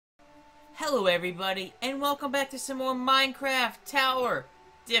Hello everybody, and welcome back to some more Minecraft Tower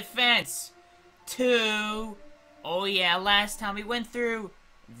Defense 2. Oh yeah, last time we went through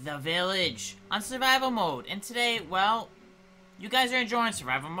the village on survival mode, and today, well, you guys are enjoying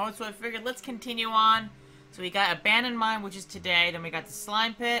survival mode, so I figured let's continue on. So we got Abandoned Mine, which is today, then we got the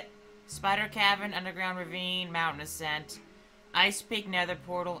Slime Pit, Spider Cavern, Underground Ravine, Mountain Ascent, Ice Peak, Nether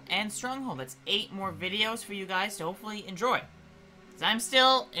Portal, and Stronghold. That's 8 more videos for you guys to hopefully enjoy. I'm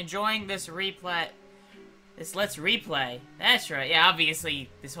still enjoying this replay. This Let's Replay. That's right. Yeah, obviously,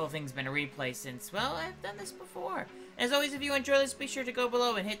 this whole thing's been a replay since, well, I've done this before. As always, if you enjoy this, be sure to go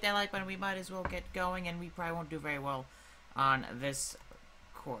below and hit that like button. We might as well get going, and we probably won't do very well on this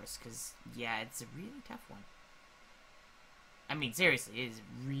course, because, yeah, it's a really tough one. I mean, seriously, it is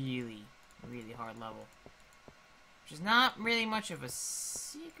a really, really hard level. Which is not really much of a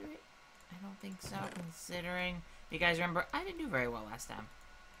secret. I don't think so, considering... If you guys remember, I didn't do very well last time.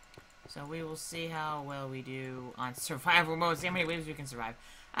 So we will see how well we do on survival mode. See how many waves we can survive.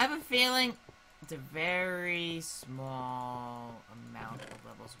 I have a feeling it's a very small amount of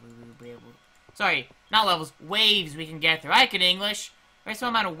levels we will be able... Sorry, not levels, waves we can get through. I can English. Very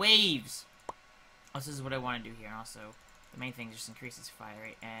small amount of waves. Also, this is what I want to do here. And also, the main thing is just increases fire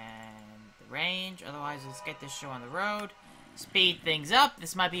rate and the range. Otherwise, let's get this show on the road. Speed things up.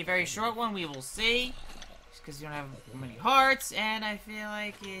 This might be a very short one. We will see. Because you don't have many hearts, and I feel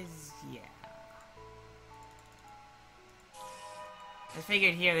like yeah. I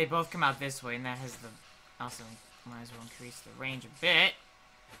figured here they both come out this way, and that has the... Also, might as well increase the range a bit.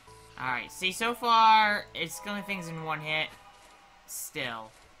 Alright, see, so far, it's killing things in one hit.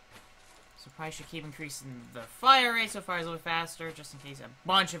 Still. So probably should keep increasing the fire rate so far a little bit faster, just in case a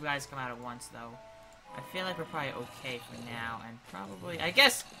bunch of guys come out at once, though. I feel like we're probably okay for now, and probably... I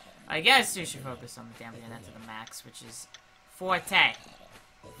guess you should focus on the damage and that to the max, which is Forte.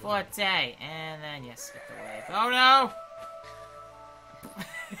 Forte. And then, yes, get the wave. Oh, no!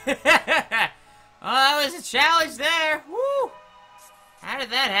 Oh, that was a challenge there! Woo! How did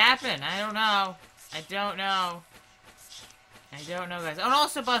that happen? I don't know. I don't know, guys. Oh, and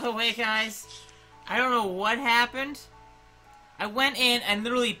also, by the way, guys, I don't know what happened. I went in and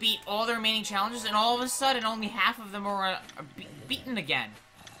literally beat all the remaining challenges, and all of a sudden, only half of them are beaten again.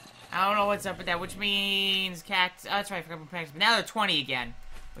 I don't know what's up with that, which means cactus. Oh, that's right, I forgot about cactus. But now they're 20 again,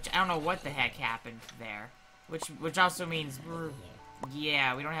 which I don't know what the heck happened there. Which also means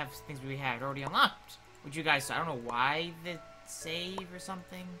yeah, we don't have things we had already unlocked. Which you guys saw. I don't know why the save or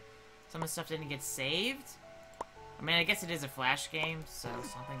something. Some of the stuff didn't get saved. I mean, I guess it is a flash game, so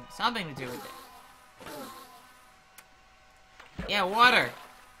something to do with it. Yeah, water.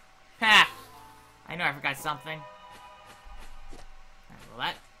 Ha! I know I forgot something. Alright,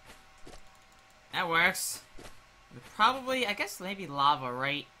 well that works. Probably, I guess maybe lava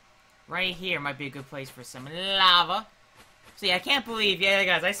right here might be a good place for some lava. See, I can't believe, yeah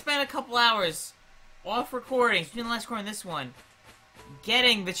guys, I spent a couple hours off recording, between the last recording and this one,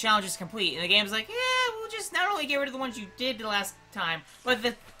 getting the challenges complete. And the game's like, yeah, we'll just not only get rid of the ones you did the last time, but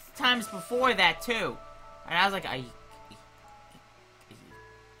the times before that too. And I was like, are you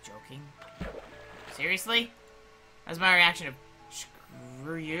joking? Seriously? That was my reaction of,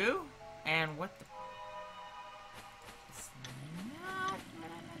 screw you? And what the... It's not what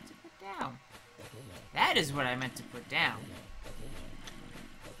I meant to put down. That is what I meant to put down.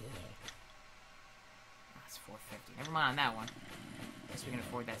 That's 450. Never mind on that one. Guess we can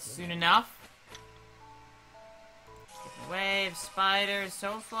afford that soon enough. Get the waves, spiders.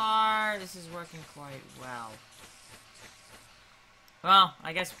 So far, this is working quite well. Well,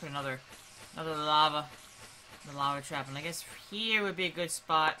 I guess put another lava. The lava trap, and I guess here would be a good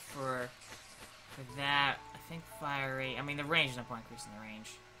spot for that. I think fire rate. I mean, the range is no point increasing the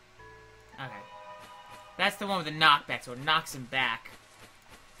range. Okay, that's the one with the knockback, so it knocks him back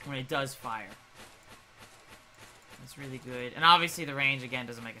when it does fire. That's really good, and obviously the range again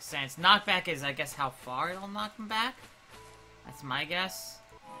doesn't make a sense. Knockback is, I guess, how far it'll knock him back. That's my guess.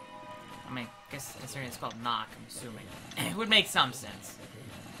 I mean, I guess considering it's called knock, I'm assuming it would make some sense.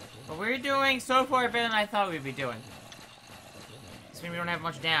 But we're doing so far better than I thought we'd be doing. This means we don't have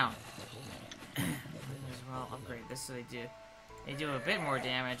much down. As well upgrade this so they do a bit more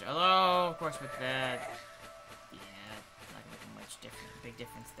damage. Although, of course, with the yeah, not gonna make much big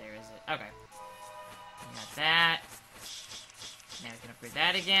difference there, is it? Okay. We got that. Now we can upgrade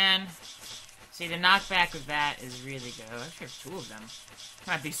that again. See, the knockback with that is really good. I actually have 2 of them.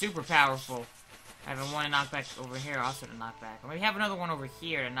 Might be super powerful. Having one to knock back over here, also to knock back. Or maybe have another one over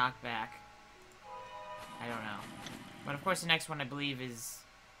here to knock back. I don't know. But of course the next one I believe is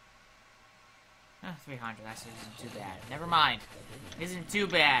 300, actually isn't too bad. Never mind. Isn't too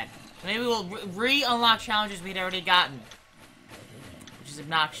bad. Maybe we'll re-unlock challenges we'd already gotten. Which is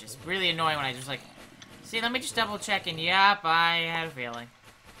obnoxious. Really annoying when I just like... See, let me just double check, and yep, I had a feeling.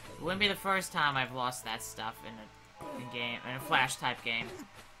 It wouldn't be the first time I've lost that stuff in a Flash type game.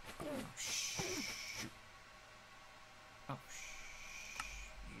 Oh, shh. Oh, shh.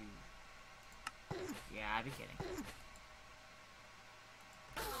 Yeah, I'd be kidding.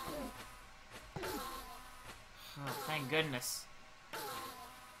 Oh, thank goodness.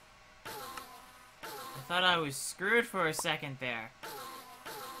 I thought I was screwed for a second there.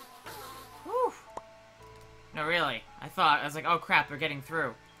 Whew. No, really. I was like, oh crap, they're getting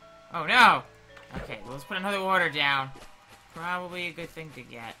through. Oh no! Okay, well, let's put another order down. Probably a good thing to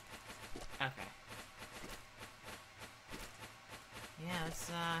get. Okay. Yeah, let's,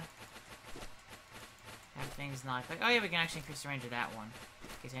 have things not like... Oh yeah, we can actually increase the range of that one.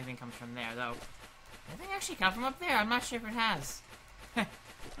 In case anything comes from there, though. Anything actually come from up there? I'm not sure if it has. I'm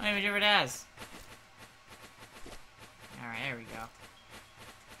not even sure if it has. Alright, there we go.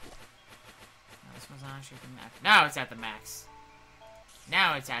 No, this one's not actually at the max. No, it's at the max.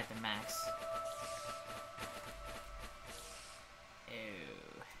 Now it's at the max.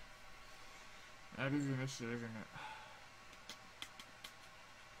 Ew. That is an issue, isn't it?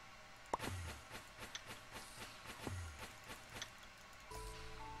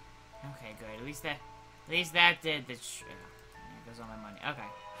 Okay, good. At least that did the there goes all my money. Okay.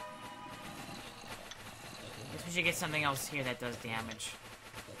 Guess we should get something else here that does damage.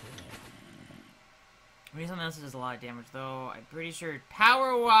 Maybe something else that does a lot of damage, though. I'm pretty sure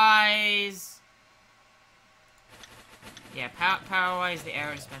power-wise... Yeah, power-wise, the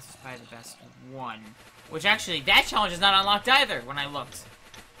arrow dispenser is probably the best one. Which, actually, that challenge is not unlocked either, when I looked.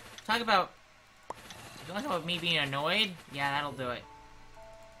 Talk about... You want to talk about me being annoyed? Yeah, that'll do it.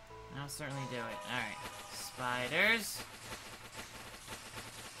 That'll certainly do it. Alright. Spiders.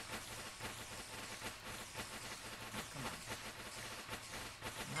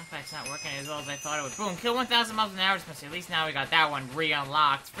 Knockback's not working as well as I thought it would. Boom, kill 1,000 miles an hour dispenser. At least now we got that one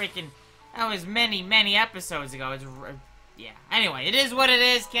re-unlocked. Freaking, that was many, many episodes ago. It's, yeah. Anyway, it is what it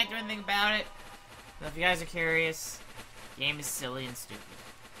is. Can't do anything about it. So if you guys are curious, the game is silly and stupid.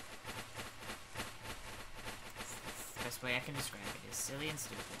 That's the best way I can describe it is silly and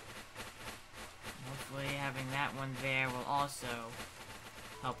stupid. Hopefully having that one there will also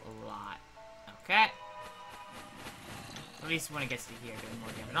help a lot. Okay. At least when it gets to here, doing more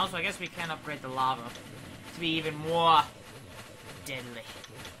damage. And also, I guess we can upgrade the lava to be even more deadly.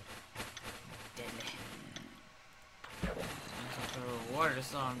 Deadly. Put a little water to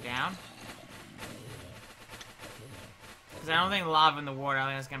slow him down. Because I don't think the lava and the water, I don't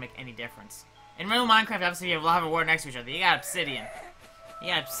think that's going to make any difference. In real Minecraft, obviously, you have lava and water next to each other. You got obsidian. You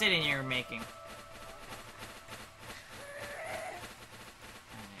got obsidian you're making.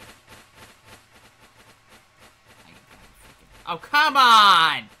 Oh, come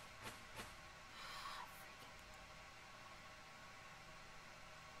on!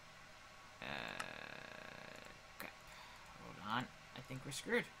 Crap. Hold on. I think we're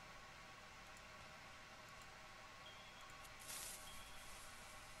screwed.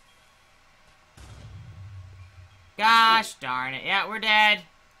 Gosh darn it. Yeah, we're dead.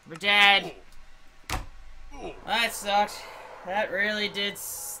 We're dead. Well, that sucked. That really did...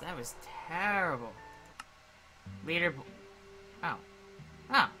 That was terrible. Leaderboard... Oh.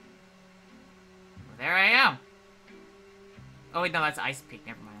 Oh. Well, there I am. Oh, wait, no, that's Ice Peak.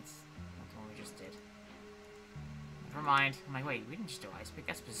 Never mind. That's the one we just did. Never mind. I'm like, wait, we didn't just do Ice Peak.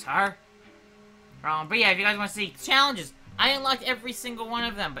 That's bizarre. But yeah, if you guys want to see challenges, I unlocked every single one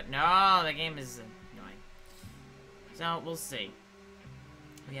of them. But no, the game is annoying. So, we'll see.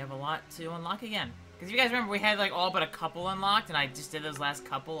 We have a lot to unlock again. Because if you guys remember, we had, like, all but a couple unlocked, and I just did those last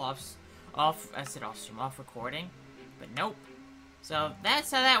couple off recording. But nope. So,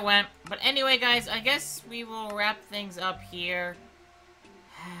 that's how that went. But anyway, guys, I guess we will wrap things up here.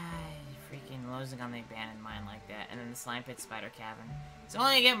 Freaking losing on the abandoned mine like that. And then the slime pit spider cavern. It's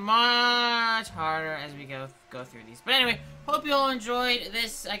only gonna get much harder as we go through these. But anyway, hope you all enjoyed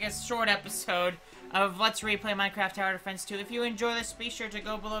this, I guess, short episode of Let's Replay Minecraft Tower Defense 2. If you enjoy this, be sure to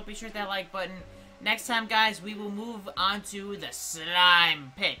go below. Be sure to hit that like button. Next time, guys, we will move on to the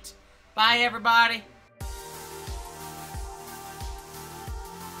slime pit. Bye, everybody.